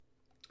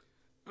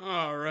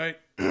All right.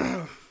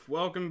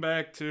 Welcome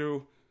back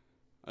to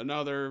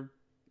another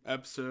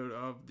episode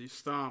of The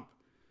Stomp.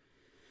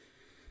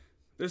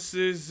 This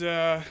is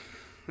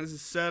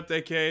Seth,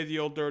 aka the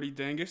Old Dirty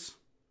Dingus.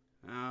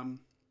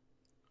 I'm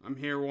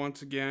here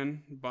once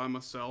again by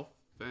myself,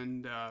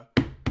 and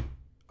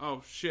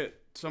oh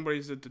shit,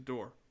 somebody's at the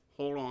door.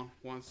 Hold on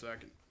 1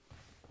 second.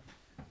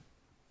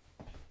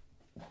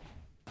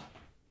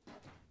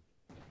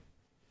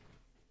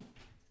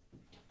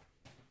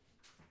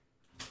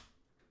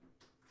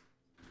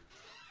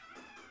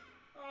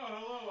 Oh,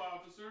 hello,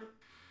 officer.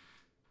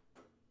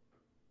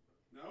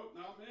 Nope,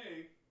 not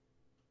me.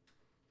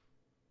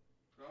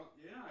 Well,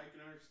 yeah, I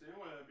can understand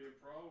why that'd be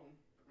a problem.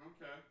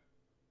 Okay.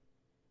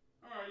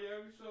 Alright, you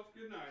have yourself a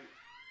good night.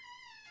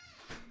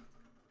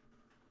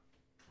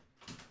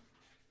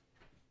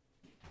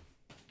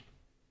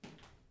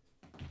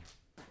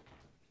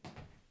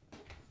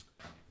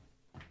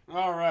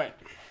 Alright.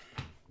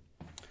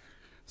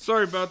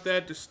 Sorry about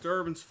that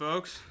disturbance,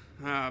 folks.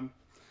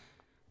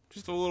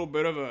 Just a little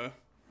bit of a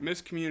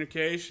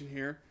miscommunication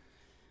here.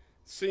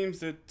 It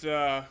seems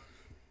that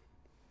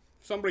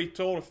somebody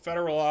told a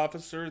federal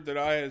officer that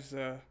I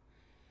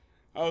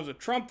was a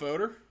Trump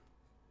voter.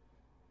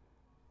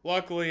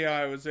 Luckily,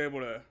 I was able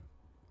to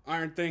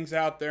iron things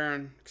out there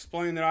and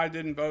explain that I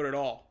didn't vote at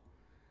all.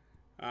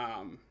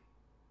 I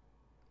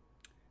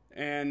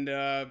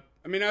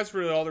mean, that's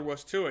really all there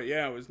was to it.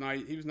 Yeah, it was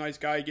nice. He was a nice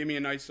guy. He gave me a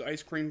nice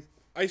ice cream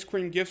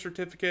gift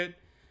certificate.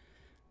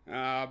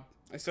 I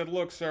said,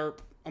 "Look, sir,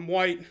 I'm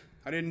white.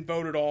 I didn't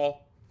vote at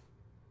all."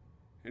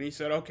 And he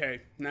said,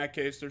 "Okay, in that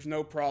case, there's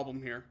no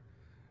problem here.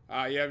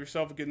 You have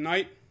yourself a good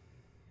night."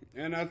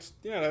 And that's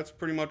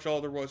pretty much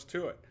all there was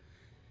to it.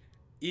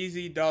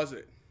 Easy does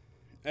it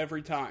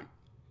every time.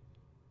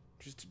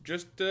 You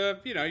just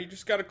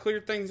got to clear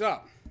things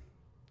up.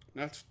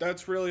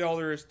 That's really all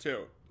there is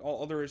to it.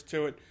 All there is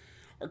to it.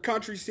 Our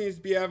country seems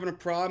to be having a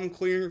problem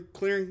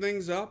clearing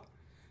things up.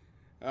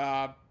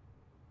 But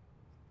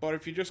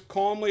if you just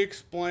calmly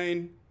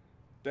explain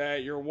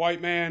that you're a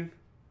white man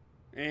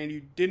and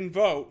you didn't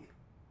vote,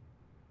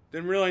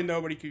 then really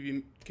nobody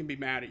can be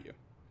mad at you.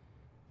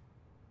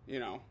 You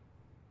know.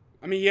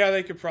 I mean, yeah,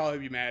 they could probably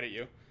be mad at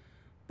you.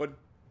 But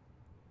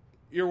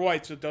you're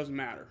white, so it doesn't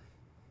matter.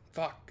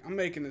 Fuck, I'm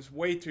making this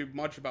way too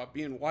much about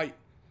being white.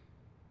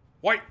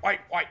 White.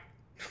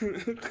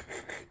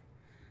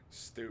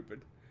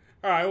 Stupid.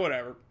 Alright,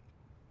 whatever.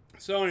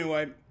 So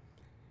anyway,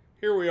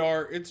 here we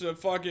are. It's a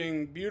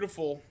fucking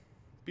beautiful,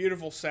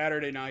 beautiful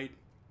Saturday night.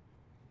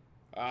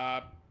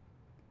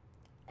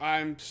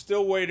 I'm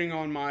still waiting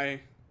on my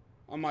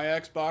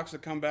Xbox to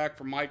come back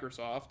from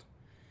Microsoft.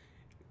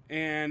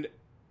 And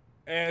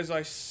as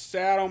I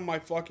sat on my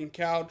fucking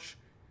couch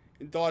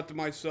and thought to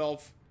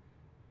myself,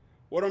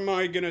 what am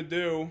I gonna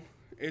do?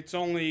 It's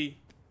only,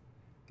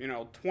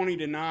 20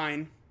 to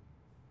 9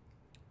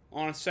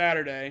 on a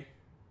Saturday.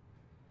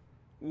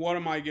 What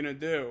am I gonna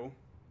do?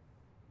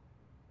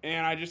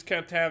 And I just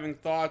kept having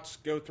thoughts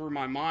go through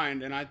my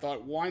mind, and I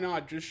thought, why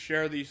not just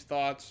share these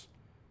thoughts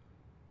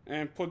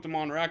and put them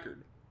on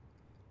record?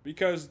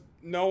 Because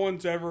no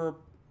one's ever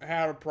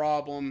had a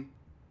problem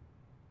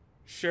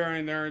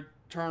sharing their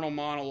internal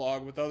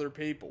monologue with other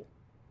people.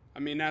 I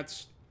mean,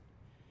 that's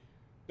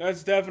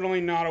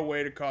definitely not a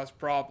way to cause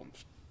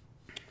problems.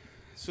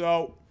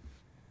 So,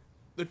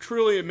 the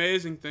truly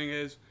amazing thing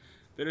is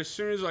that as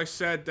soon as I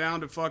sat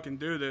down to fucking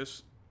do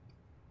this,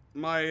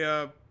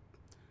 my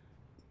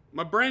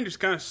brain just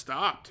kind of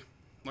stopped.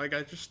 Like,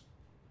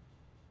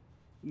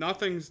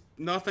 nothing's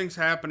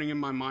happening in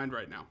my mind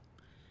right now.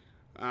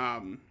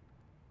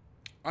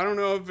 I don't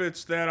know if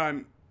it's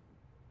that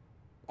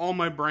all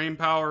my brain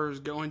power is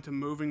going to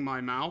moving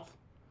my mouth.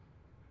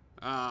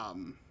 I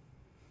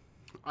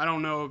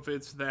don't know if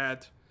it's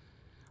that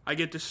I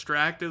get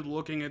distracted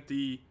looking at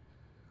the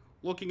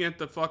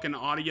fucking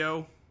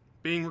audio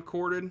being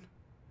recorded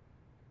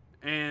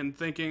and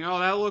thinking, oh,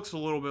 that looks a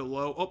little bit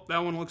low. Oh, that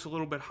one looks a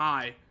little bit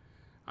high.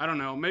 I don't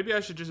know. Maybe I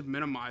should just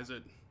minimize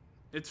it.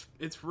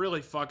 It's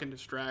really fucking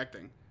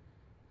distracting.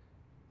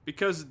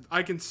 Because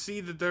I can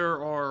see that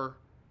there are,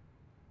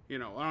 I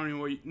don't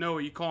even know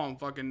what you call them,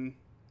 fucking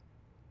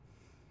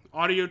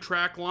audio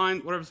track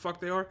line, whatever the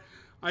fuck they are.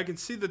 I can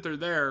see that they're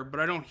there, but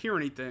I don't hear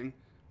anything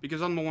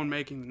because I'm the one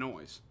making the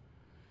noise.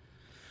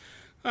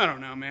 I don't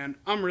know, man.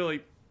 I'm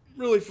really,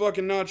 really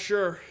fucking not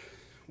sure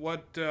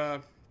what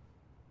to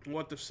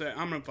say.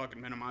 I'm gonna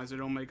fucking minimize it.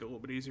 It'll make it a little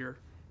bit easier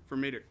for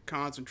me to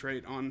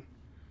concentrate on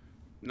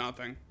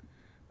nothing.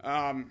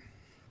 So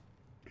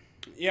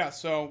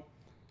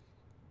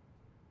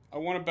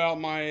what about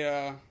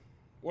my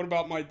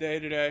day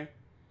today?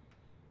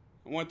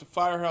 I went to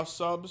Firehouse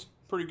Subs.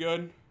 Pretty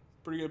good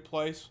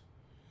place.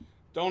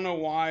 Don't know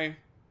why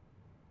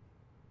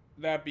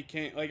that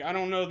became, I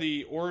don't know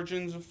the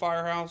origins of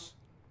Firehouse.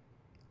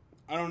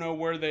 I don't know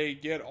where they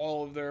get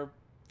all of their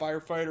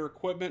firefighter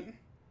equipment.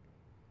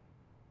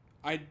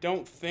 I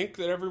don't think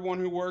that everyone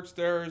who works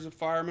there is a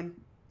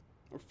fireman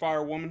or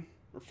firewoman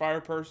or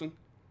fireperson.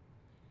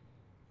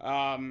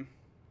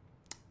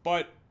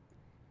 But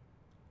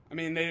I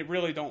mean, they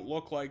really don't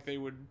look like they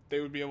would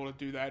be able to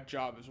do that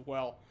job as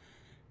well.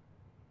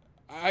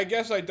 I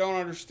guess I don't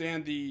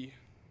understand the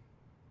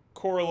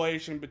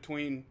correlation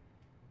between,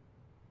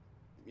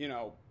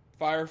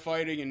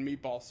 firefighting and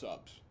meatball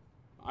subs.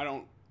 I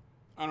don't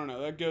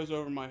know. That goes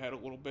over my head a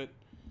little bit.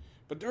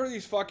 But there are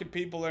these fucking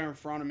people there in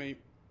front of me.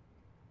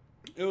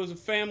 It was a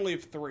family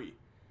of 3,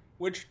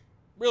 which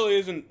really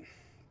isn't,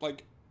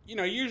 like,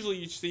 usually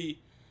you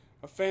see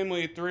a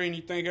family of 3 and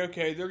you think,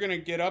 okay, they're going to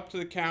get up to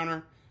the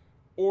counter,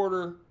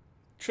 order,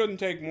 shouldn't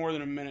take more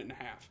than a minute and a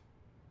half.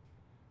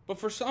 But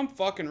for some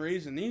fucking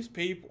reason, these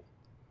people,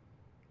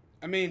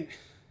 I mean,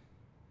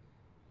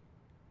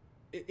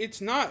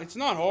 it's not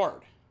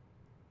hard.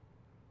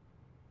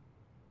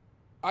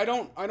 I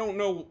don't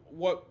know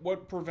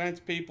what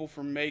prevents people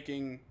from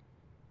making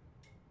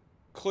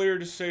clear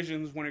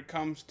decisions when it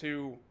comes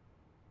to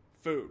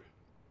food.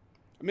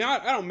 I mean, I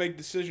don't make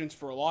decisions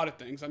for a lot of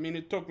things. I mean,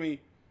 it took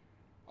me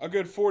a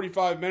good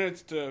 45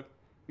 minutes to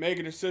make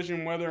a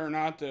decision whether or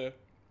not to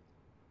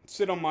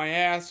sit on my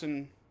ass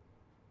and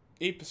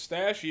eat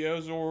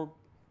pistachios or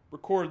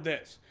record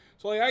this.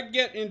 So, like, I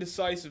get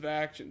indecisive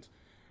actions.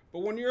 But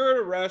when you're at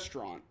a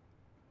restaurant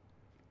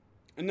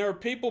and there are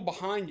people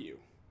behind you,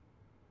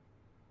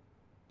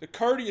 the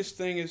courteous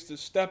thing is to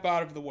step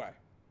out of the way.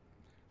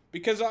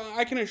 Because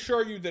I can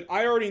assure you that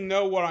I already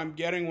know what I'm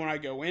getting when I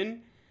go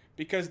in,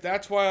 because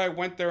that's why I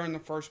went there in the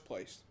first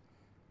place.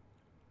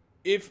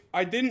 If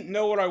I didn't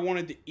know what I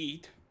wanted to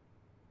eat,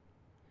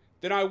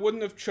 then I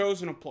wouldn't have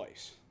chosen a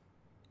place.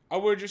 I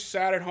would have just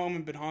sat at home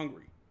and been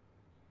hungry.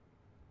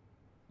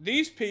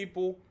 These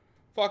people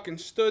fucking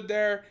stood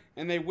there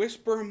and they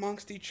whisper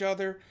amongst each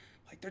other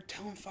like they're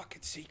telling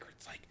fucking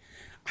secrets. Like,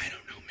 I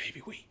don't know,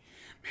 maybe we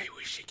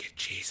should get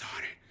cheese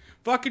on it.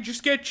 Fucking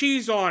just get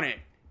cheese on it.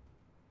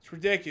 It's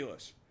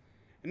ridiculous.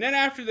 And then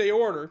after they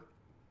order,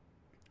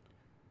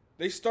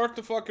 they start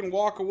to fucking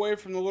walk away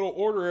from the little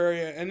order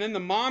area, and then the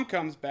mom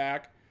comes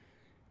back,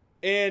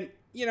 and,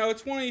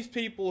 it's one of these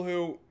people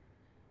who,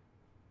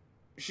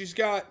 she's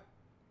got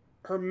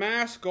her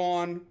mask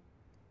on,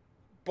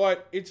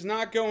 but it's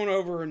not going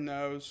over her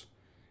nose,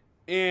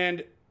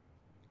 and,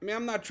 I mean,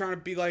 I'm not trying to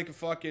be like a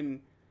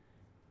fucking,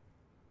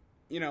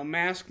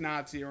 mask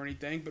Nazi or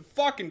anything, but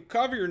fucking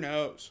cover your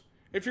nose.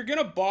 If you're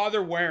gonna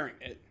bother wearing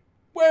it,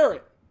 wear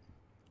it.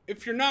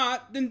 If you're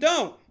not, then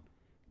don't.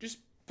 Just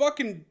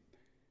fucking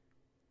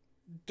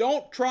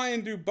don't try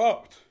and do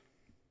both.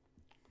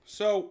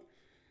 So,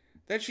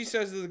 then she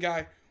says to the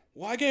guy,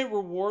 well, I get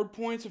reward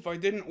points if I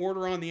didn't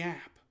order on the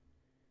app.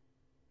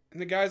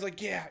 And the guy's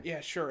like,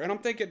 yeah, sure. And I'm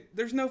thinking,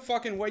 there's no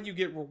fucking way you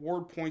get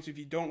reward points if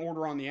you don't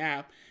order on the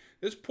app.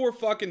 This poor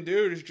fucking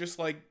dude is just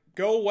like,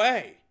 go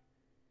away.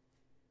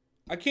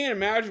 I can't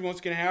imagine what's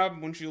going to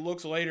happen when she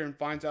looks later and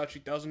finds out she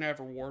doesn't have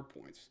reward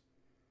points.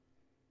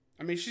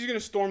 I mean, she's going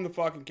to storm the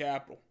fucking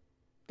Capitol.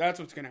 That's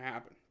what's going to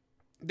happen.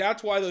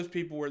 That's why those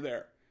people were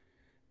there.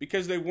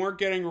 Because they weren't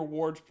getting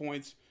rewards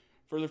points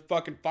for their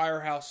fucking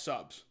firehouse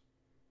subs.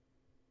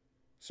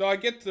 So I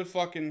get up to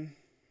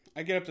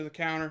the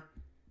counter.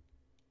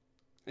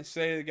 I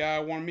say to the guy, I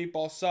want a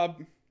meatball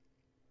sub.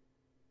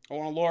 I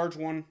want a large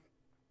one.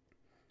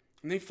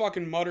 And they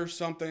fucking mutter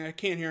something. I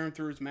can't hear him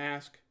through his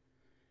mask.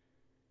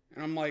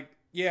 And I'm like,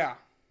 yeah,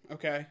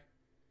 okay.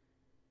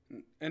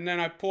 And then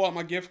I pull out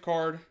my gift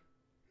card.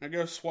 And I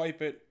go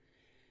swipe it.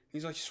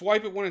 He's like,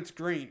 swipe it when it's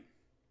green.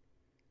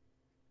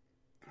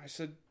 I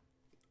said,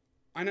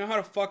 I know how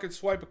to fucking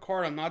swipe a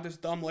card. I'm not this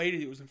dumb lady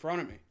that was in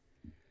front of me.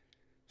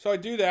 So I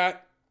do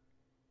that.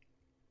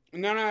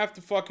 And then I have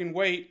to fucking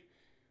wait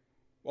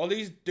while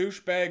these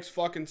douchebags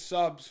fucking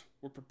subs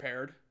were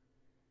prepared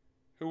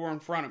who were in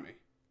front of me.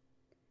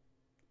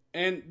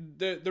 And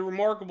the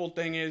remarkable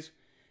thing is,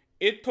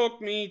 it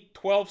took me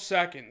 12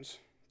 seconds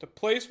to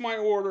place my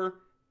order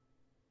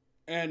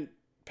and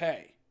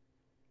pay.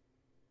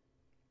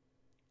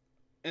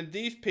 And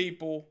these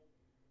people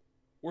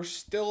were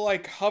still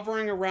like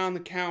hovering around the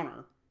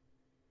counter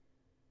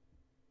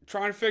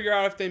trying to figure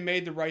out if they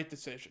made the right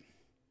decision.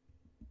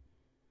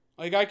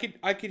 Like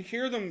I could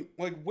hear them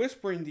like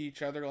whispering to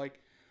each other like,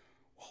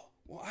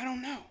 well, I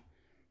don't know.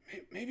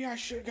 Maybe I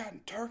should have gotten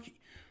turkey.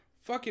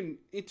 Fucking,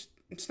 it's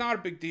not a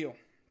big deal.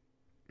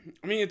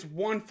 I mean, it's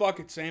one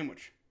fucking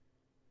sandwich.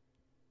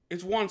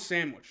 It's one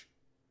sandwich.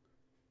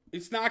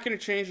 It's not going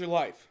to change your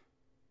life.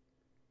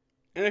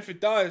 And if it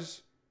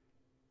does,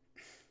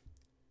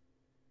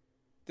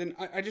 then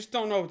I just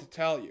don't know what to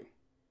tell you.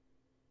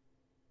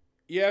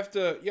 You have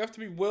to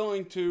be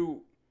willing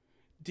to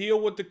deal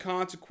with the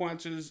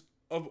consequences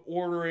of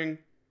ordering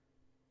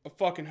a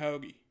fucking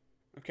hoagie.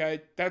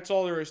 Okay? That's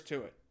all there is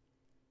to it.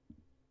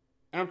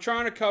 And I'm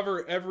trying to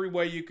cover every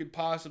way you could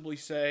possibly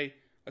say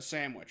a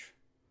sandwich,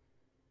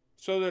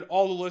 so that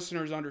all the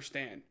listeners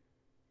understand.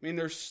 I mean,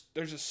 there's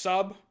a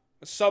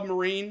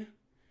submarine,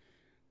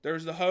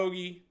 there's the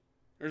hoagie,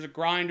 there's a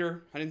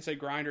grinder. I didn't say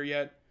grinder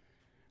yet.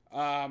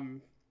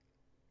 I'm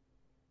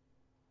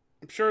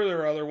sure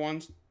there are other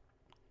ones.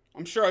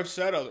 I'm sure I've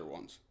said other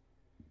ones.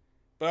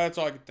 But that's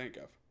all I could think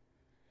of.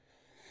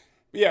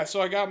 Yeah,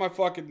 so I got my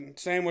fucking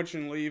sandwich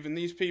and leave, and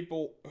these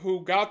people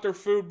who got their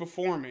food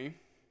before me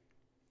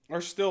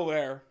are still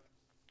there.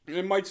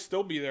 It might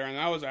still be there, and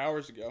that was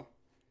hours ago.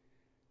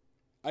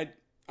 I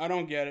I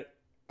don't get it.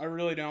 I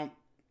really don't.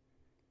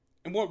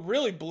 And what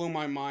really blew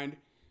my mind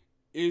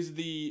is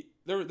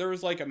there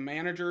was like a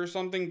manager or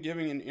something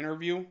giving an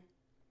interview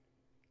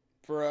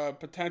for a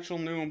potential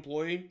new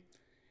employee,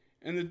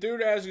 and the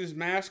dude has his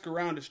mask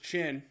around his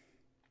chin,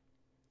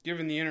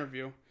 giving the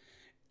interview.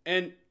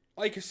 And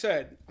like I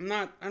said,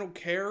 I don't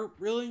care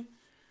really,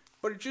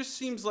 but it just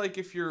seems like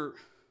if you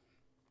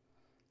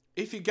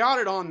got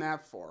it on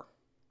that far,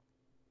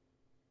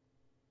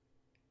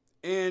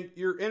 and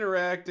you're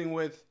interacting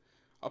with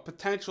a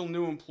potential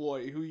new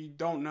employee who you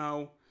don't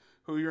know,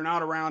 who you're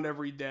not around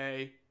every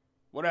day,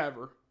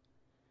 whatever,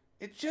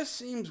 it just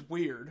seems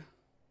weird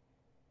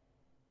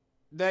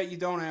that you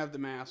don't have the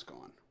mask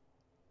on.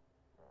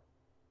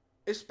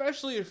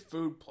 Especially at a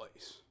food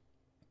place.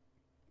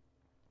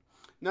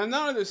 Now,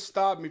 none of this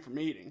stopped me from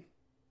eating,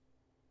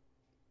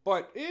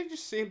 but it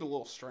just seemed a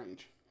little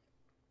strange,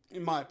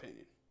 in my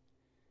opinion.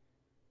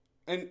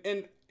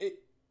 And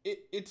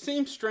it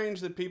seems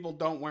strange that people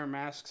don't wear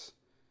masks.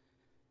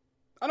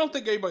 I don't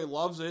think anybody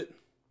loves it.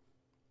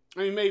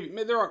 I mean,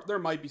 maybe there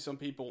might be some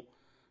people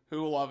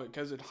who love it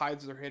because it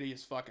hides their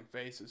hideous fucking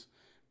faces.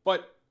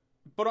 But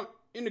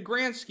in the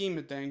grand scheme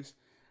of things,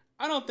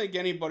 I don't think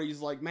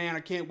anybody's like, man,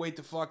 I can't wait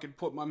to fucking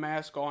put my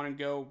mask on and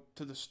go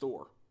to the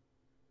store.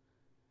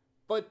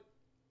 But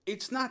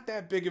it's not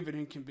that big of an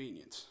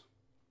inconvenience.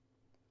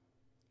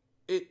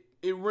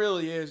 It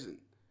really isn't.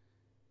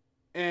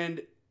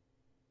 And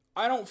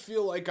I don't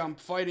feel like I'm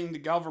fighting the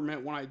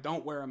government when I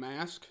don't wear a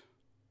mask.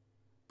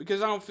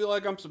 Because I don't feel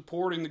like I'm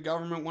supporting the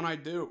government when I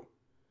do.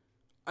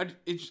 I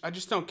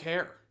just don't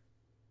care.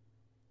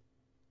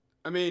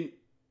 I mean,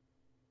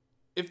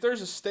 if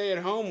there's a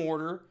stay-at-home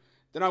order,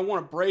 then I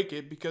want to break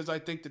it because I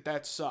think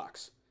that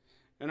sucks.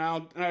 And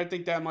I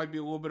think that might be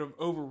a little bit of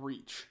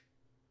overreach.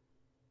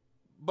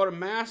 But a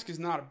mask is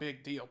not a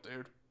big deal,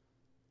 dude.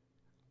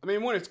 I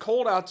mean, when it's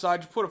cold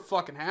outside, you put a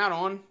fucking hat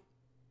on.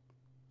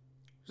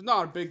 There's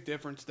not a big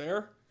difference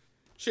there.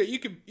 Shit, you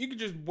could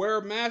just wear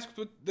a mask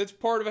that's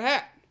part of a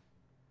hat.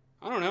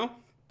 I don't know.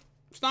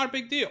 It's not a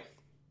big deal.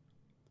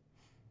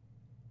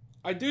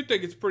 I do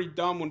think it's pretty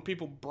dumb when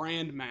people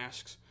brand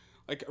masks.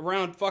 Like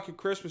around fucking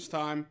Christmas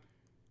time,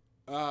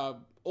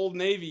 Old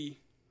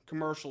Navy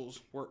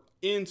commercials were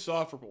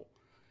insufferable.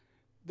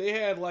 They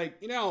had like,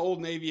 you know how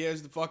Old Navy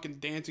has the fucking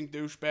dancing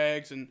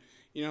douchebags and,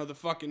 you know, the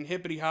fucking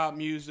hippity hop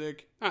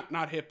music.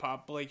 Not hip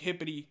hop, but like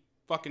hippity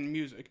fucking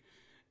music.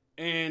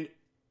 And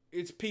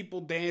it's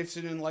people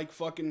dancing and like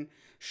fucking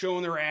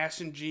showing their ass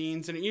in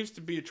jeans. And it used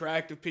to be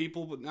attractive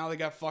people, but now they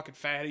got fucking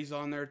fatties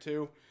on there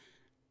too.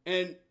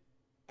 And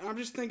I'm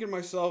just thinking to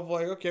myself,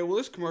 like, okay, well,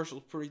 this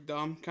commercial's pretty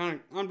dumb.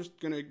 I'm just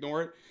gonna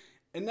ignore it.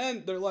 And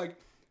then they're like,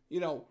 you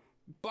know,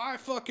 buy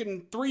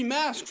fucking 3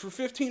 masks for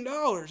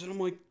 $15. And I'm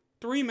like,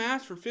 3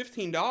 masks for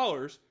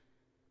 $15?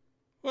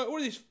 What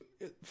are these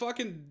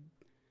fucking...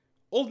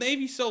 Old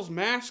Navy sells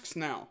masks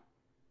now.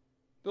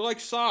 They're like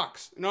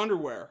socks and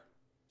underwear.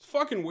 It's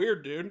fucking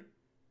weird, dude.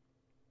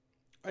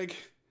 Like,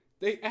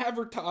 they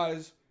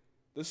advertise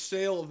the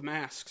sale of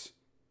masks.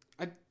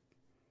 I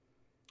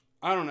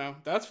don't know.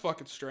 That's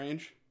fucking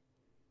strange.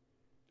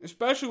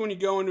 Especially when you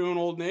go into an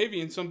Old Navy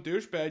and some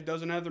douchebag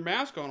doesn't have their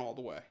mask on all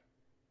the way.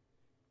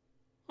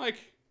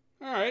 Like,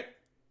 alright.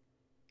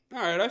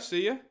 Alright, I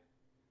see ya.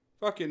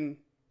 Fucking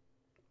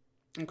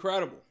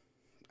incredible.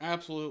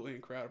 Absolutely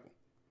incredible.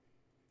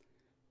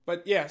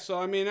 But yeah, so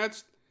I mean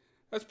that's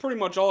pretty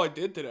much all I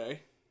did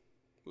today.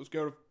 Was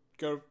go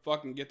to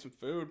fucking get some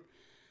food.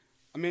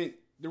 I mean,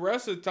 the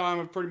rest of the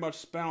time I pretty much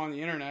spent on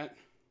the internet.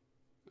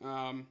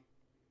 There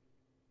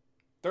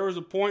was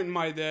a point in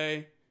my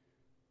day,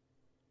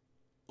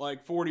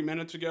 like 40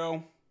 minutes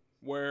ago,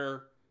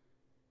 where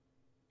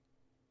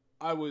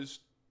I was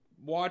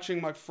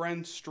watching my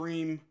friend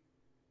stream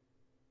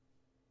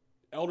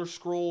Elder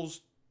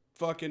Scrolls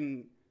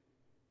fucking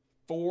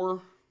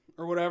 4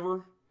 or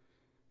whatever.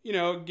 You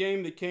know, a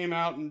game that came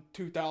out in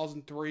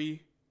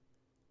 2003.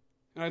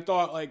 And I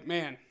thought, like,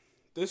 man,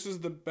 this is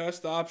the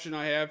best option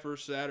I have for a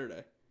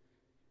Saturday.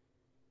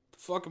 The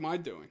fuck am I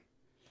doing?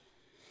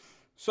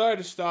 So I had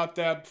to stop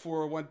that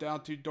before it went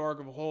down too dark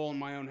of a hole in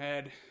my own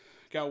head.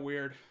 It got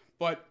weird.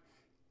 But,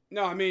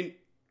 no, I mean,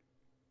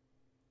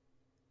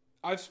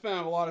 I've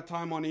spent a lot of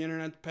time on the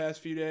internet the past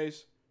few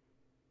days.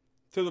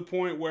 To the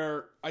point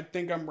where I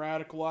think I'm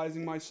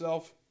radicalizing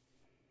myself.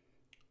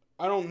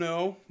 I don't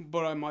know,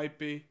 but I might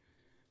be.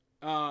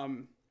 I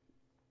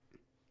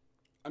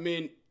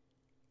mean,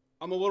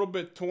 I'm a little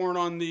bit torn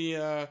on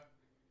the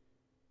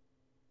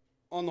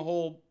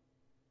whole,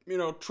 you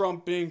know,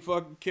 Trump being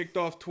fucking kicked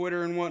off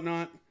Twitter and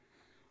whatnot.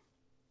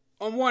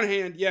 On one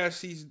hand,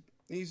 yes, he's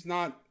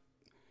not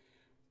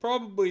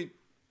probably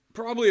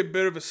a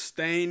bit of a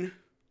stain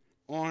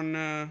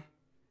on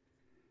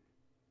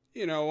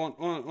you know,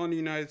 on the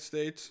United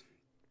States,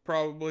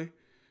 probably.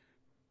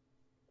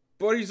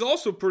 But he's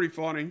also pretty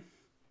funny.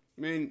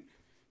 I mean,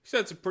 he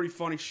said some pretty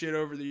funny shit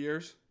over the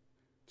years.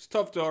 It's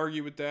tough to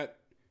argue with that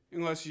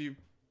unless you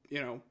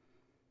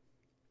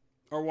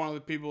are one of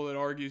the people that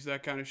argues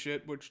that kind of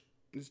shit, which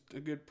is a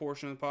good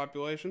portion of the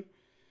population.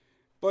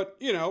 But,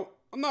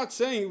 I'm not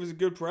saying he was a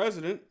good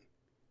president.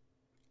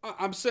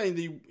 I'm saying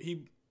that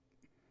he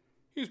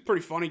was a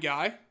pretty funny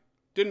guy.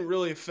 Didn't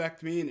really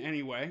affect me in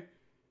any way.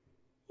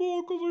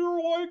 Oh, because you're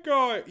a white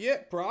guy. Yeah,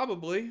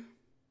 probably.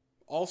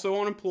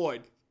 Also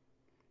unemployed.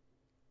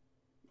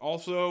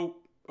 Also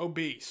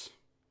obese.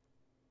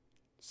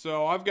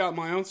 So I've got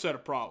my own set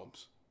of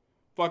problems.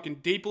 Fucking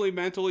deeply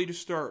mentally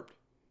disturbed.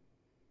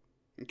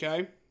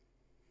 Okay?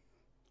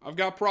 I've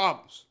got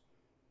problems.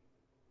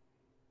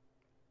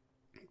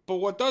 But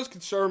what does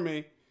concern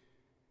me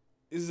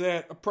is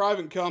that a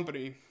private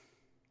company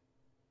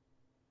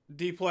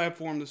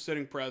deplatformed the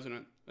sitting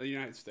president of the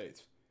United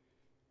States.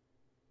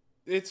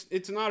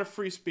 It's not a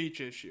free speech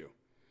issue.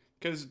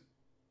 Because,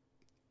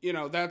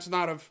 that's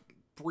not a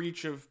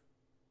breach of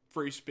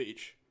free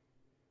speech.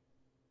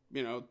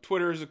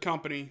 Twitter is a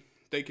company.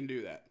 They can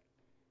do that.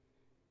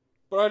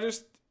 But I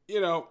just,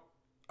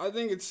 I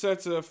think it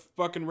sets a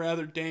fucking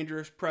rather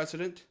dangerous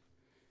precedent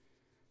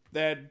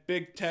that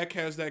big tech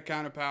has that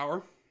kind of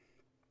power.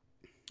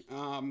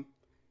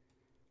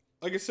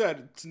 Like I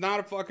said, it's not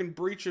a fucking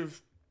breach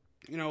of,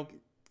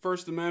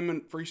 First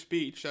Amendment free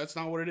speech. That's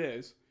not what it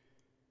is.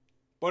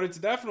 But it's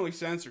definitely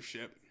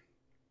censorship.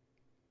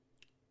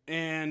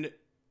 And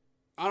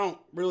I don't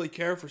really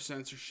care for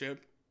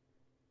censorship.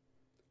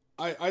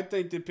 I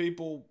think that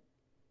people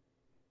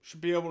should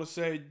be able to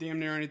say damn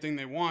near anything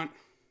they want.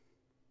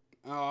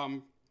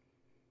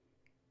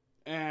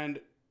 And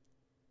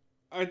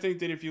I think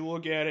that if you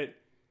look at it,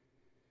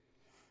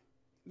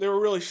 they were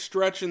really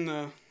stretching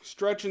the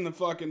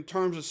fucking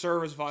terms of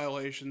service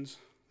violations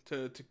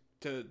to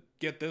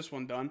get this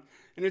one done.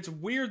 And it's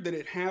weird that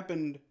it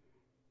happened,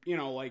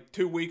 like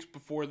 2 weeks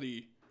before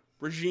the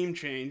regime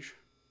change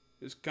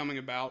is coming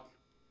about.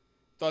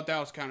 Thought that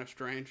was kind of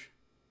strange.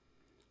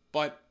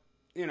 But,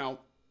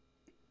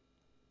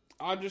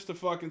 I'm just a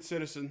fucking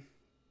citizen.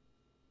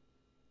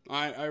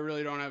 I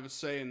really don't have a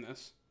say in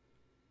this.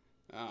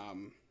 I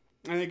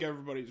think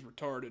everybody's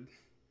retarded.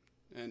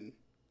 And,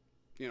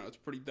 it's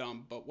pretty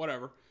dumb, but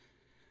whatever.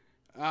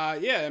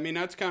 Yeah, I mean,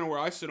 that's kind of where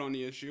I sit on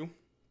the issue.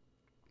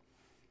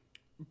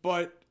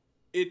 But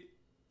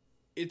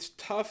it's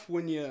tough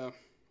when you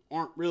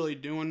aren't really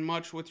doing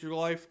much with your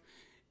life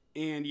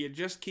and you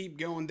just keep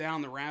going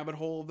down the rabbit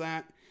hole of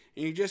that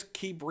and you just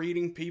keep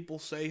reading people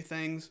say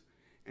things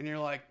and you're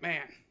like,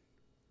 man,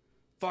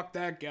 fuck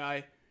that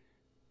guy.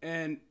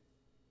 And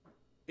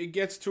it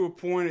gets to a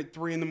point at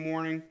 3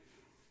 a.m.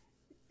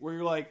 where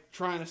you're like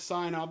trying to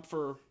sign up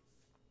for,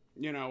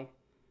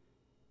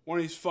 one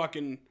of these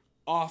fucking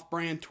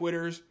off-brand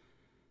Twitters,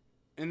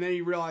 and then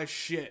you realize,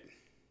 shit,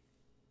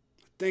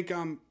 I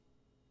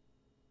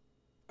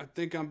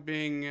think I'm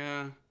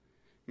being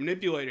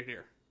manipulated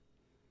here.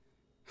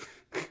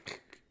 Do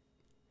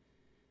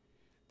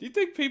you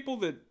think people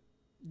that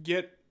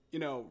get,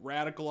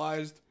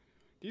 radicalized,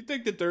 do you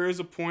think that there is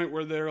a point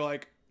where they're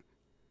like,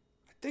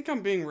 I think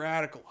I'm being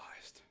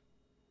radicalized?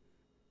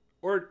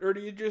 Or do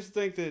you just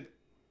think that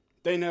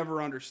they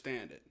never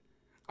understand it?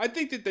 I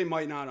think that they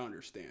might not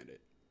understand it.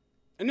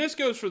 And this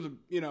goes for the,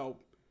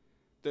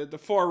 the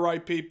far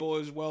right people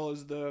as well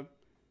as the,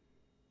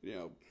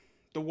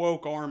 the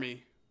woke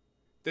army.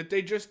 That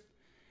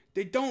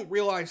they don't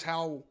realize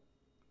how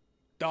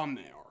dumb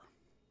they are.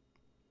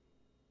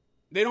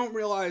 They don't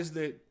realize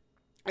that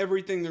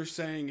everything they're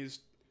saying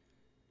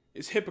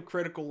is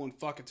hypocritical and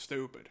fucking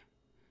stupid.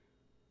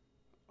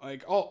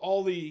 Like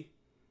all the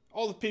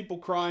people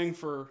crying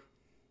for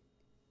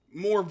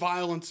more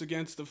violence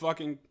against the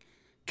fucking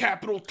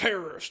capital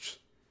terrorists.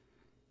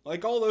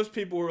 Like, all those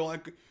people were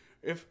like,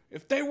 if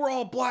they were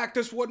all black,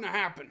 this wouldn't have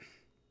happened.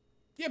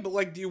 Yeah, but,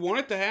 like, do you want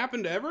it to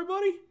happen to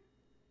everybody?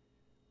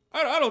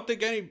 I don't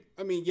think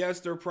yes,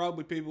 there are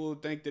probably people who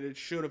think that it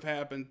should have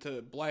happened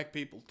to black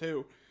people,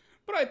 too.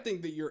 But I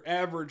think that your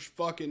average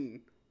fucking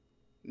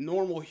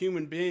normal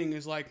human being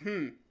is like,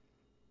 the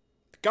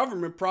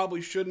government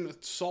probably shouldn't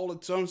assault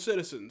its own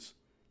citizens.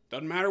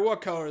 Doesn't matter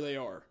what color they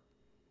are.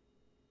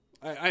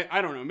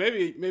 I don't know.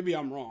 Maybe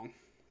I'm wrong.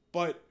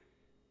 But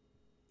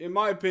in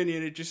my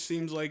opinion, it just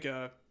seems like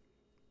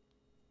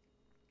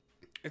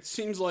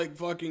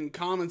fucking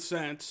common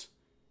sense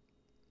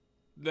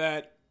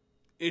that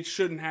it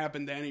shouldn't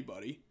happen to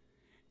anybody.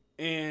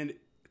 And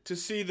to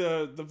see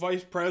the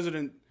vice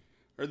president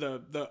or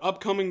the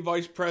upcoming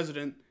vice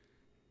president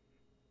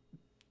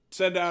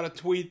send out a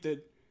tweet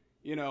that,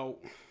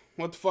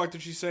 what the fuck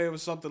did she say? It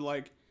was something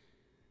like,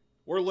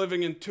 we're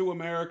living in two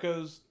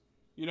Americas,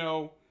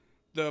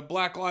 the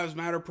Black Lives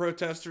Matter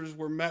protesters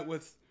were met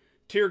with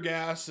tear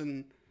gas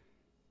and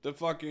the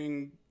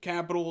fucking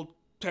Capitol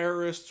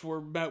terrorists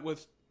were met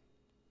with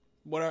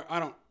whatever.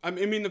 I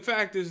mean, the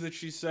fact is that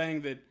she's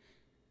saying that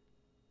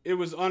it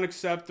was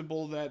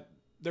unacceptable that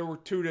there were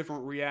two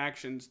different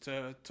reactions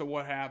to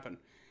what happened.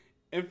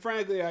 And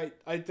frankly,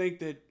 I think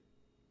that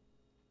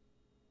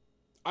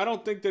I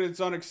don't think that it's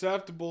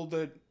unacceptable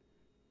that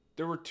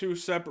there were two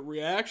separate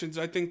reactions.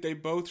 I think they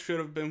both should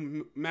have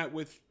been met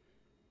with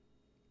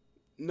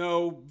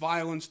no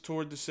violence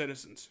toward the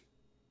citizens.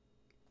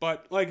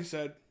 But like I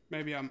said,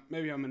 maybe I'm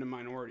in the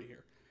minority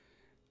here.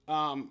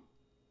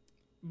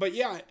 But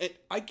yeah,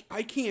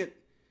 I can't.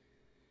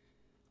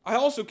 I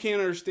also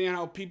can't understand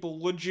how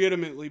people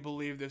legitimately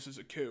believe this is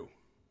a coup,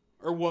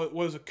 or what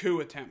was a coup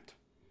attempt.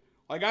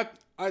 Like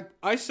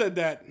I said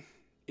that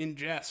in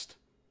jest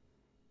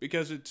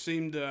because it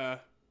seemed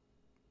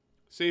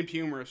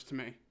humorous to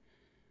me.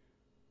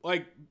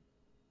 Like,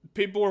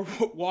 people were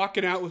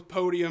walking out with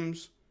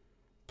podiums,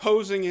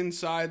 posing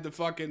inside the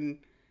fucking,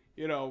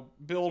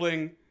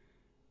 building,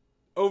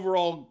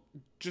 overall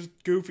just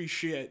goofy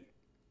shit.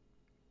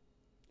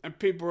 And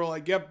people were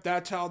like, yep,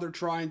 that's how they're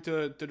trying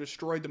to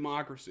destroy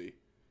democracy.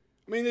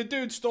 I mean, the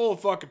dude stole a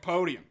fucking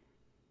podium.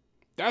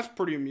 That's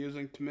pretty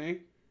amusing to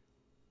me.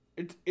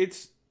 I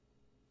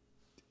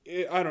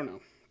don't know.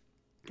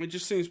 It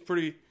just seems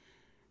pretty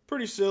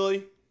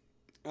silly.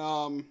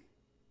 I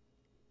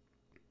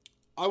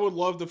would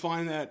love to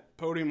find that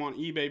podium on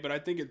eBay, but I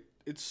think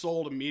it's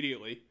sold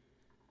immediately.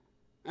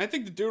 I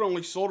think the dude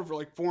only sold it for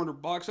like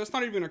 $400. That's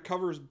not even gonna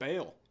cover his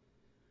bail.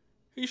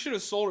 He should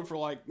have sold it for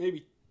like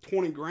maybe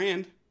 20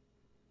 grand.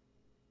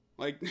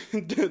 Like,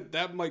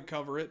 that might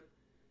cover it.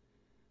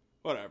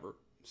 Whatever.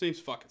 Seems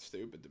fucking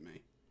stupid to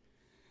me.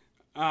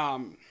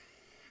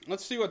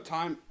 Let's see what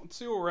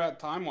we're at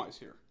time-wise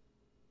here.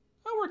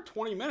 Oh, we're at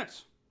 20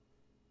 minutes.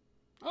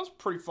 That was a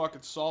pretty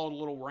fucking solid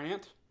little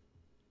rant.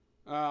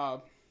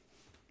 From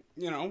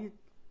your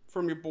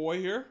boy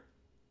here.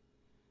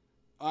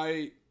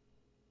 I'm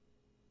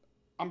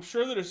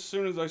sure that as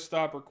soon as I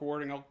stop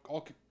recording,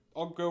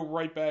 I'll go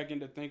right back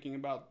into thinking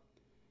about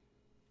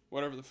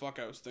whatever the fuck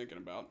I was thinking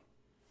about.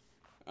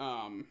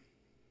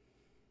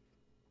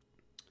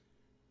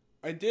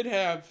 I did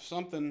have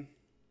something.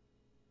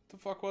 What the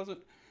fuck was it?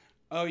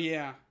 Oh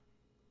yeah,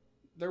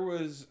 there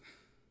was.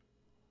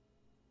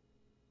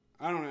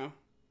 I don't know.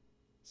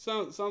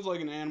 Sounds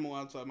like an animal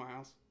outside my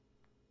house.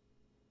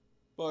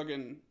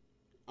 Fucking,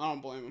 I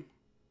don't blame him.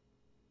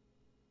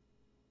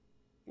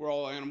 We're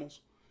all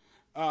animals.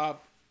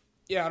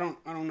 Yeah, I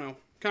don't know.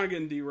 Kind of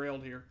getting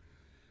derailed here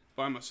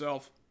by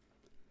myself.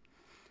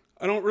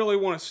 I don't really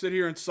want to sit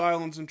here in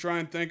silence and try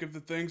and think of the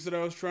things that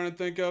I was trying to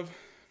think of.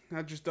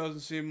 That just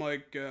doesn't seem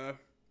like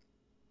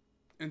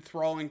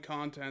enthralling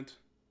content.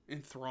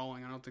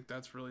 Enthralling, I don't think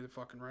that's really the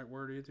fucking right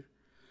word either.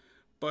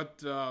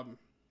 But, I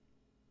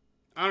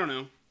don't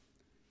know.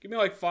 Give me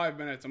like 5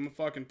 minutes. I'm gonna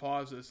fucking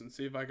pause this and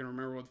see if I can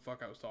remember what the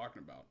fuck I was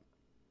talking about.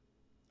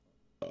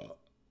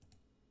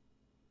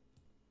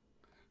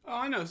 Oh,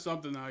 I know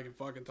something that I can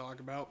fucking talk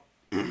about.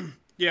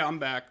 Yeah, I'm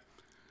back.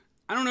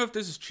 I don't know if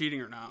this is cheating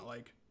or not.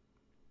 Like,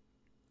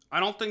 I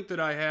don't think that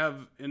I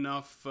have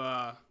enough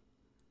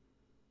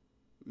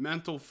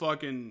mental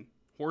fucking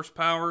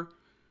horsepower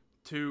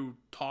to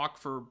talk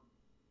for,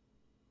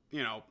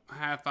 a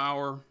half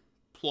hour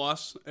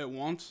plus at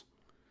once.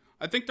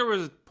 I think there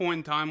was a point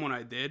in time when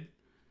I did.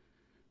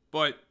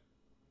 But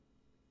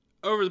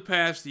over the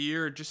past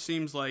year, it just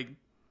seems like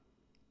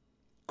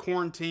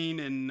quarantine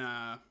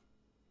and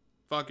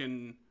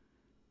fucking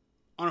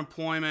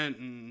unemployment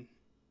and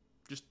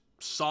just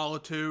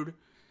solitude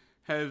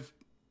has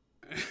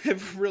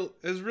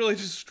really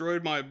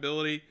destroyed my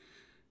ability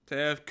to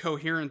have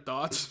coherent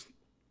thoughts.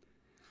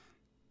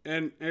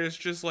 And it's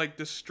just like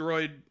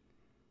destroyed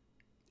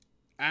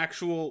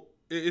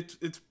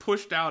it's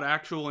pushed out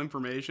actual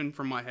information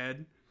from my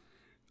head.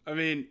 I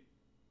mean,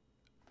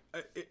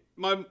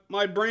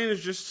 my brain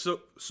is just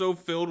so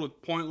filled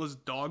with pointless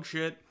dog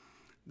shit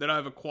that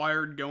I've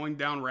acquired going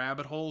down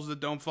rabbit holes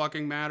that don't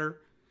fucking matter,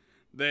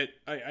 that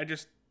I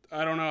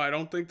don't know, I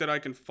don't think that I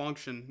can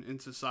function in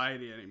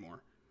society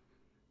anymore.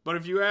 But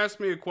if you ask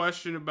me a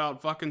question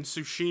about fucking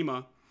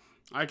Tsushima,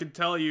 I can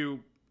tell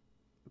you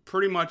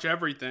pretty much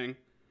everything,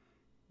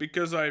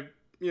 because I,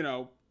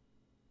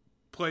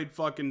 played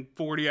fucking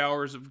 40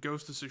 hours of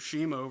Ghost of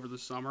Tsushima over the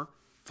summer.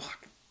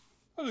 Fuck.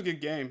 That was a good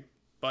game.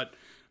 But,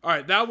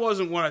 alright, that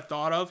wasn't what I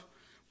thought of,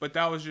 but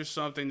that was just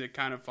something that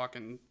kind of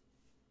fucking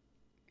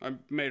I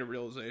made a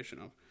realization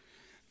of.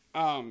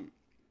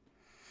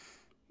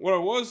 What I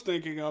was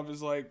thinking of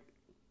is, like,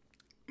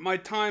 my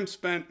time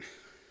spent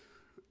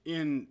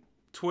in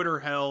Twitter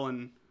hell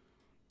and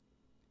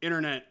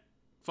internet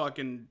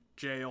fucking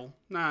jail.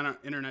 Nah,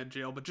 not internet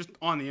jail, but just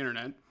on the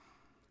internet.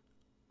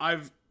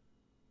 I've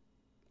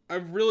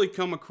really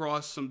come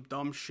across some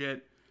dumb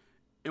shit.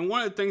 And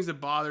one of the things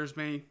that bothers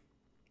me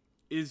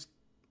is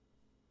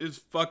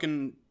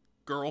fucking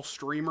girl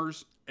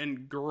streamers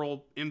and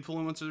girl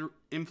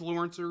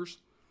influencers.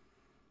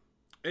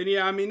 And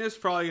yeah, I mean, it's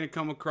probably going to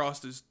come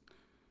across as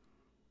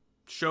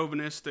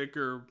chauvinistic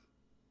or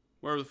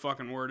whatever the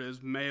fucking word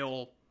is,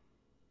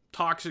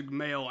 toxic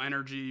male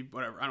energy,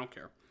 whatever, I don't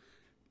care.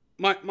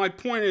 My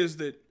point is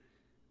that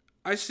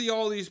I see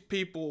all these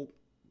people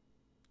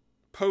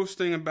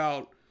posting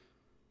about,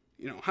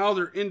 how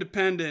they're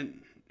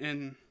independent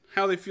and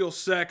how they feel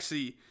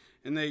sexy,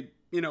 and they,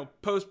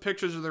 post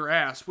pictures of their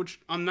ass, which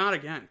I'm not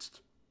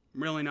against.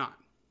 I'm really not.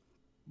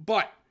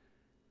 But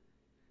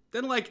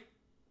Then like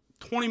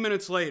 20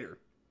 minutes later,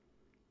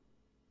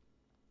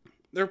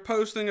 they're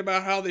posting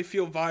about how they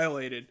feel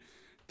violated,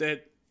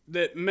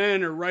 that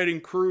men are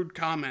writing crude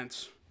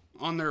comments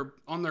on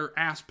their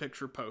ass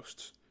picture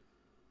posts.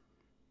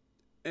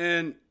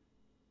 And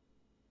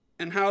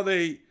how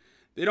they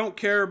don't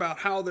care about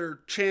how their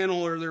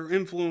channel or their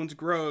influence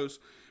grows,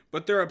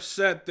 but they're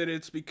upset that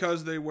it's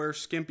because they wear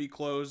skimpy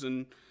clothes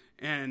and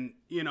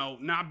you know,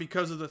 not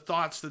because of the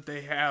thoughts that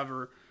they have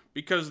or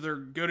because they're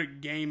good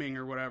at gaming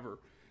or whatever.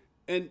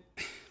 And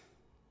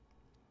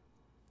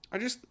I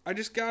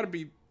just gotta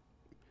be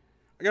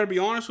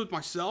honest with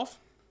myself,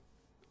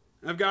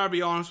 and I've gotta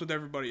be honest with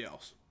everybody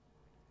else.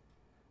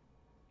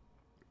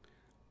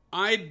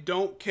 I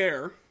don't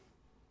care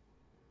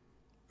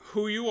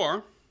who you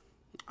are.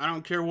 I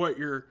don't care what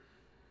your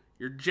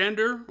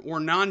gender or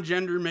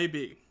non-gender may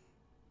be.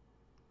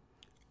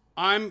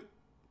 I'm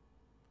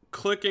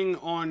clicking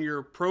on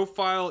your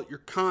profile, your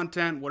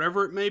content,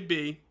 whatever it may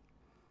be,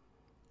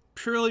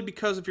 purely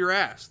because of your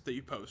ass that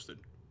you posted.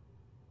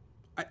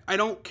 I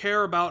don't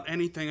care about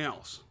anything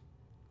else.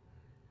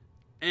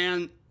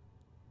 And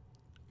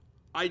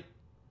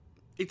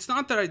it's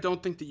not that I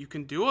don't think that you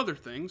can do other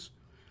things,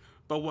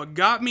 but what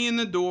got me in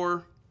the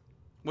door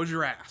was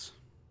your ass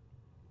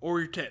or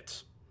your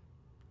tits.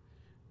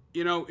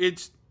 You know,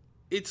 it's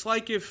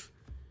like if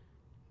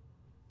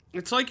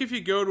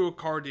you go to a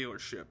car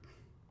dealership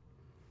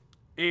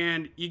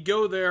and you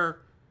go there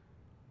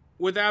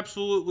with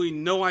absolutely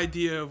no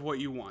idea of what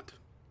you want.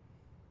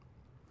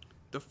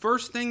 The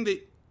first thing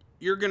that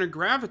you're going to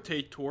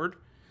gravitate toward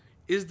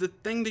is the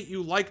thing that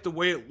you like the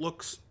way it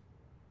looks.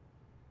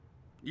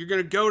 You're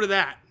going to go to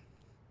that.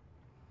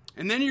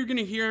 And then you're going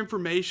to hear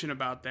information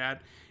about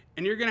that,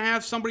 and you're going to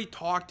have somebody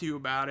talk to you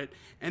about it,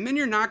 and then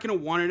you're not going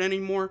to want it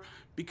anymore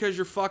because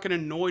you're fucking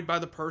annoyed by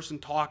the person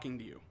talking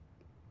to you.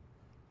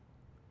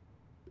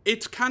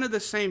 It's kind of the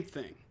same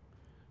thing.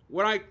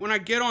 When I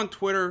get on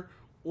Twitter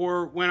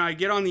or when I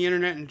get on the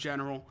internet in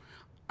general,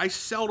 I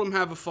seldom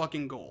have a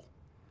fucking goal.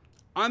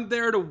 I'm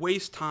there to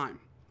waste time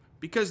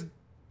because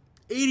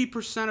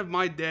 80% of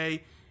my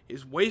day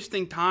is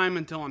wasting time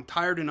until I'm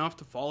tired enough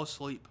to fall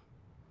asleep.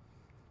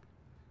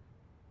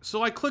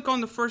 So I click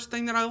on the first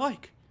thing that I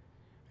like.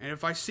 And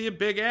if I see a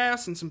big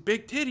ass and some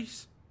big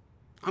titties,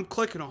 I'm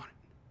clicking on it.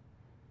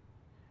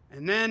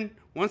 And then,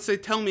 once they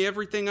tell me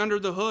everything under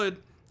the hood,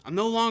 I'm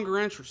no longer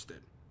interested.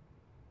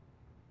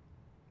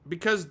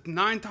 Because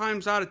 9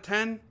 times out of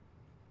 10,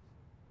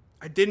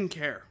 I didn't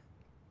care.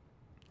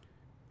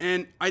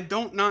 And I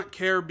don't not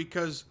care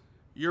because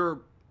you're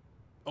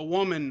a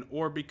woman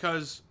or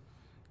because,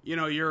 you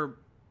know, you're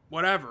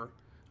whatever.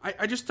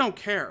 I just don't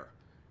care.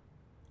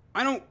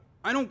 I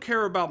don't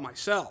care about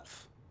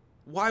myself.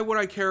 Why would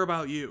I care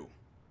about you?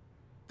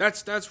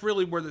 That's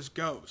really where this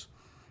goes.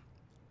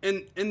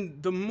 And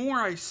the more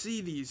I see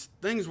these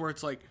things where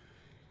it's like,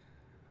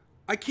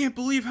 I can't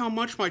believe how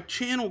much my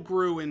channel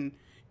grew in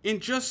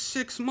just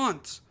 6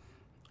 months.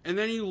 And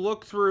then you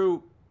look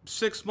through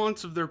 6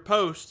 months of their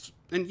posts,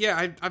 and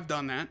yeah, I've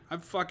done that.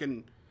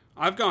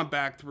 I've gone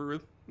back through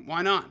it.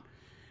 Why not?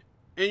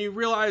 And you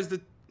realize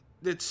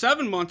that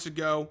 7 months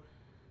ago,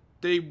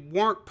 they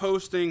weren't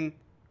posting,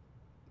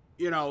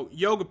 you know,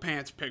 yoga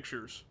pants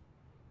pictures.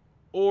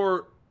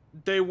 Or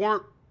they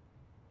weren't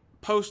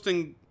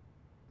posting,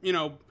 you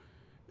know,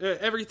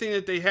 everything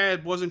that they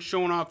had wasn't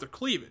showing off their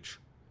cleavage.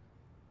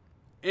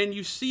 And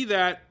you see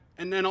that,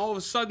 and then all of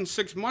a sudden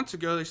 6 months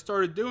ago they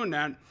started doing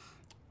that,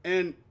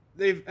 and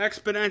they've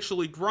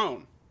exponentially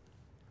grown.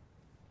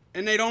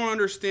 And they don't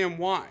understand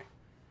why.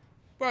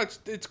 But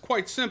it's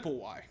quite simple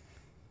why.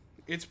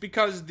 It's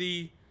because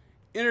the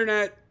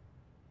internet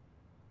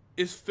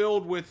is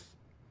filled with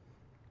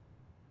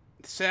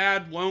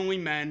sad, lonely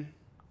men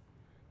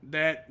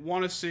that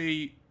want to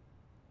see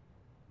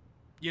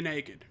you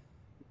naked.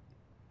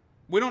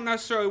 We don't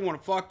necessarily want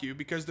to fuck you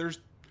because that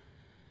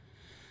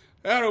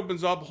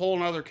opens up a whole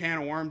nother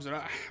can of worms. And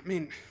I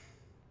mean,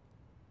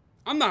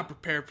 I'm not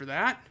prepared for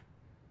that.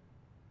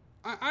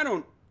 I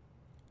don't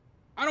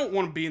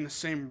want to be in the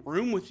same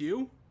room with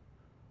you.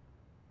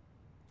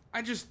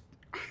 I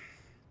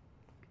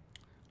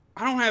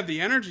don't have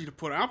the energy to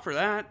put out for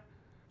that.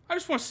 I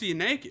just want to see you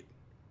naked.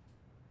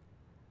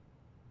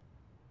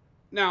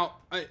 Now,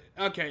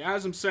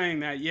 as I'm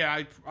saying that,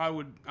 yeah, I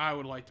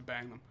would like to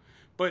bang them.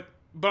 But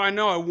I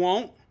know I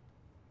won't,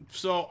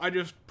 so I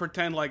just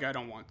pretend like I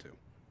don't want to.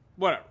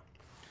 Whatever.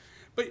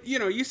 But, you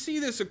know, you see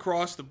this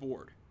across the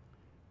board.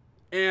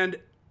 And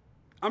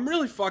I'm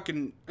really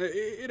fucking...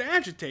 It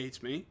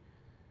agitates me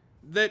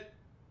that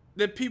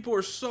people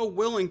are so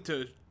willing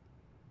to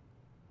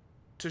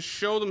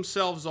show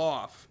themselves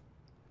off.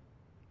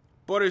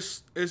 But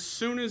as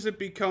soon as it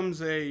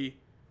becomes a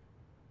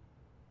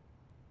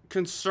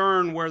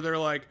concern where they're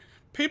like,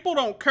 people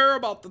don't care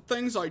about the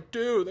things I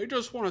do, they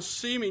just want to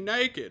see me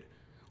naked.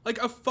 Like,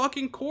 a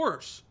fucking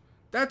course.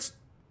 That's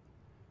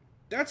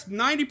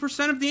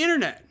 90% of the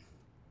internet.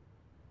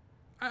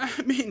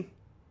 I mean,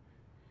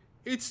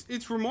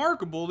 it's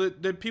remarkable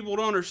that people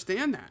don't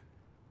understand that.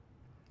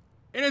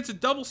 And it's a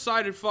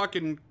double-sided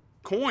fucking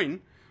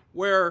coin,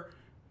 where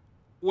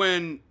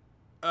when,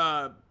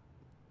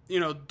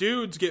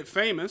 dudes get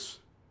famous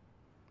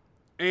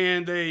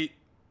and they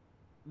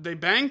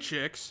bang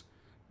chicks,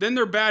 then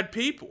they're bad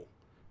people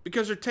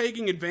because they're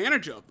taking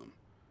advantage of them.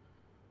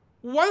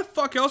 Why the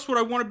fuck else would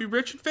I want to be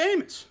rich and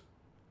famous?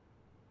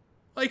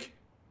 Like,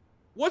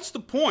 what's the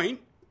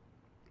point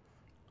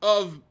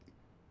of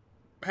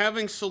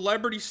having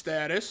celebrity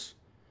status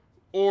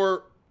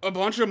or a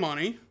bunch of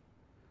money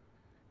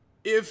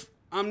if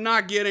I'm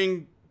not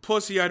getting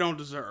pussy I don't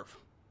deserve?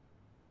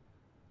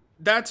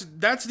 That's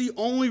the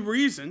only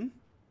reason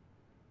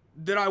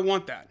that I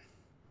want that.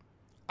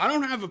 I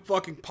don't have a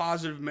fucking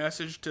positive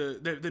message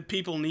that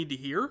people need to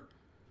hear.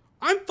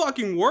 I'm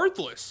fucking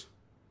worthless.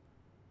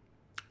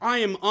 I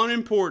am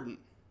unimportant.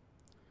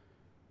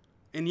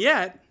 And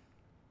yet,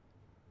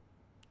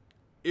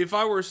 if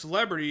I were a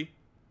celebrity,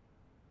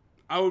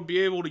 I would be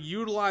able to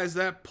utilize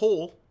that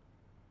pull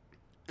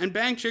and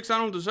bang chicks I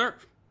don't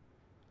deserve.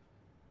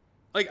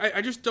 Like,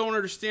 I just don't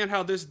understand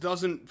how this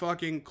doesn't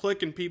fucking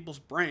click in people's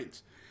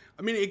brains.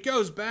 I mean, it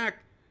goes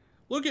back,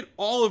 look at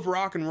all of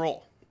rock and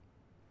roll.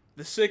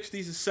 The 60s, the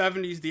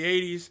 70s, the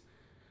 80s.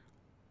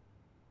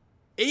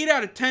 8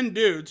 out of 10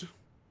 dudes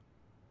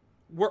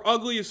were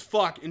ugly as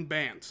fuck in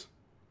bands.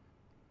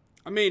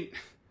 I mean,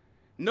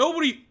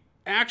 nobody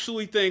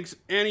actually thinks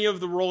any of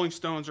the Rolling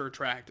Stones are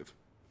attractive.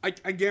 I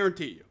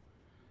guarantee you.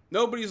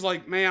 Nobody's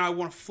like, man, I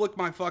want to flick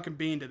my fucking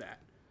bean to that.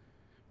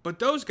 But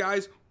those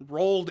guys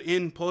rolled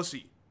in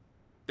pussy.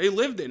 They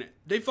lived in it.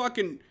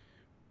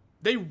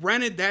 They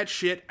rented that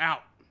shit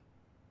out.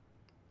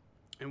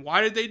 And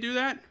why did they do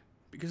that?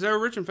 Because they were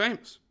rich and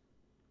famous.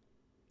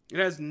 It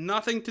has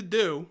nothing to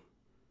do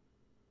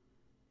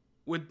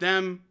with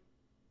them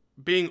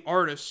being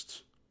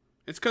artists.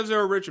 It's because they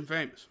were rich and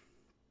famous.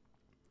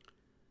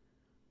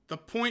 The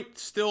point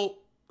still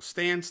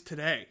stands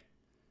today.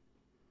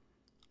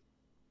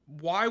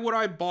 Why would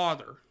I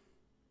bother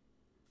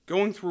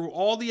going through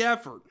all the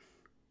effort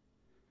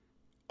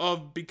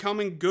of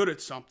becoming good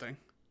at something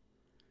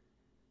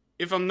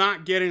if I'm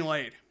not getting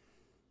laid?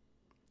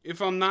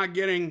 If I'm not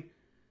getting,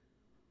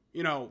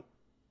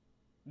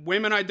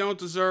 women I don't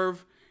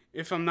deserve,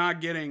 if I'm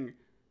not getting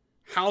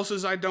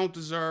houses I don't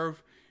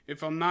deserve,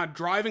 if I'm not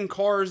driving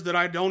cars that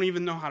I don't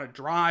even know how to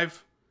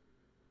drive.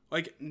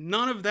 Like,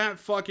 none of that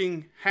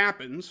fucking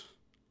happens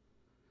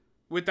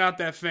without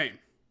that fame.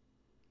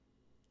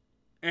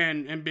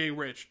 And being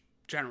rich,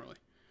 generally.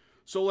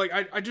 So, like,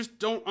 I just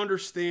don't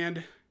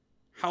understand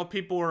how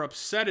people are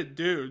upset at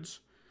dudes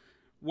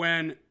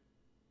when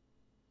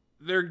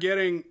they're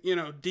getting,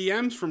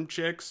 DMs from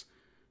chicks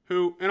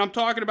who, and I'm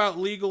talking about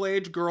legal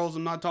age girls,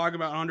 I'm not talking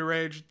about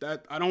underage,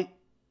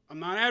 I'm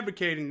not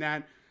advocating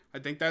that. I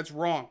think that's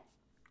wrong.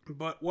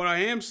 But what I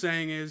am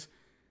saying is,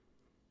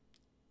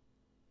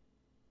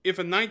 if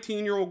a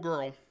 19-year-old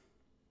girl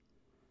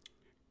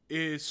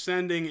is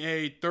sending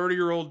a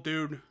 30-year-old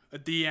dude a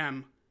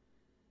DM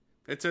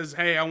that says,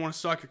 hey, I want to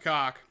suck your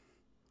cock,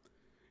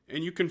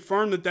 and you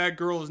confirm that that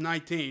girl is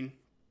 19,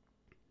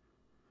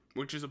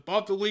 which is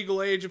above the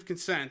legal age of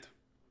consent,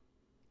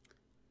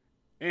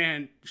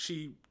 and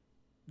she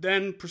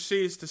then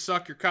proceeds to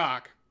suck your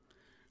cock,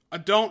 I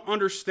don't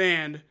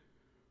understand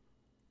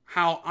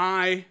how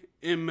I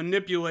am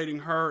manipulating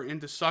her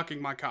into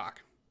sucking my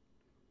cock.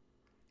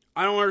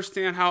 I don't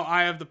understand how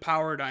I have the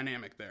power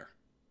dynamic there.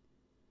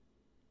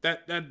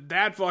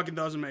 That fucking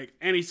doesn't make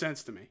any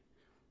sense to me.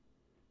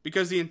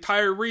 Because the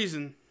entire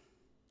reason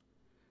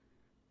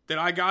that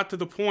I got to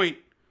the point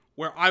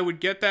where I would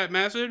get that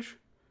message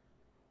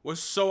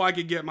was so I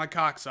could get my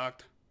cock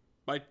sucked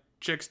by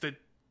chicks that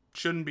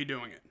shouldn't be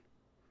doing it.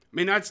 I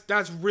mean,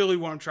 that's really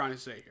what I'm trying to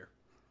say here.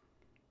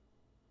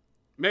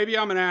 Maybe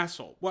I'm an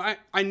asshole. Well,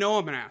 I know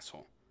I'm an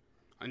asshole.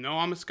 I know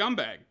I'm a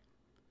scumbag.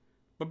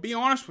 But be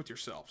honest with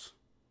yourselves.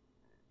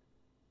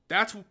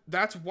 That's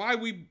why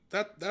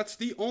that's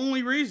the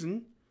only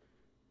reason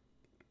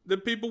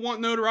that people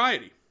want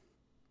notoriety.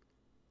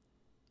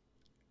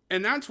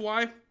 And that's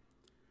why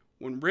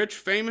when rich,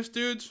 famous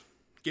dudes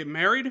get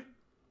married,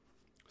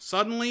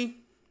 suddenly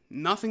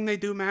nothing they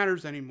do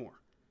matters anymore.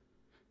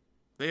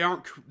 They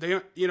aren't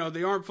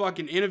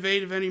fucking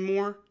innovative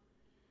anymore.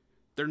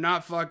 They're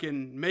not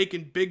fucking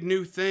making big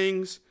new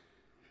things.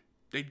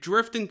 They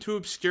drift into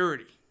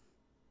obscurity.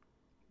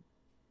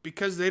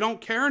 Because they don't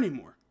care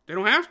anymore. They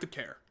don't have to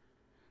care.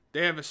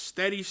 They have a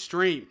steady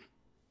stream.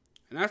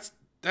 And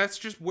that's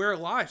just where it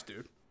lies,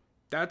 dude.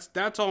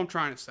 That's all I'm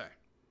trying to say.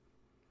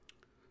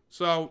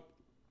 So,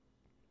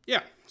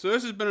 yeah. So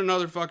this has been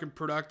another fucking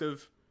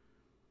productive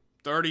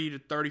 30 to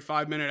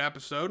 35 minute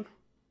episode.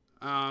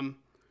 Don't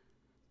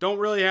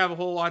really have a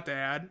whole lot to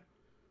add.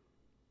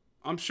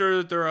 I'm sure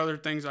that there are other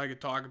things I could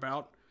talk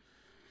about.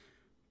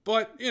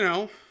 But,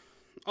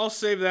 I'll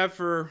save that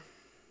for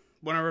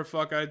whenever the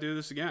fuck I do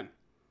this again.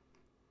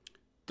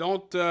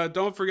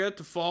 Don't forget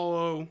to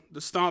follow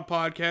the Stomp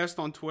Podcast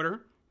on Twitter,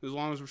 as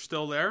long as we're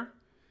still there.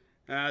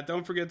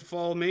 Don't forget to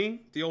follow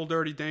me, the Old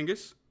Dirty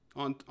Dingus,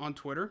 on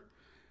Twitter.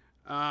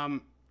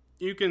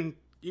 You can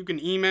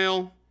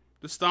email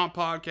the Stomp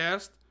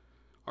Podcast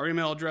Our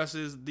email address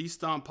is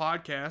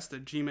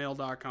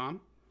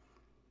thestomppodcast@gmail.com.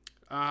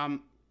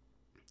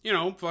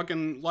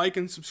 Fucking like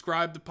and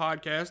subscribe to the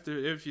podcast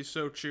if you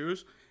so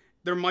choose.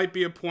 There might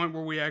be a point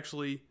where we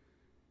actually,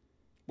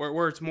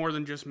 where it's more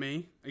than just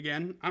me.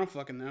 Again, I don't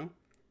fucking know.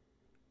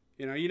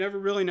 You never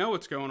really know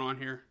what's going on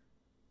here.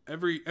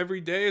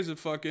 Every day is a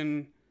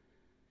fucking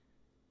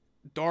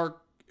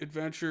dark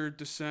adventure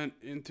descent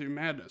into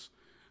madness.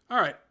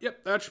 Alright,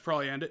 yep, that should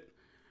probably end it.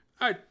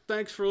 Alright,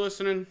 thanks for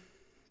listening.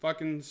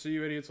 Fucking see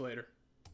you idiots later.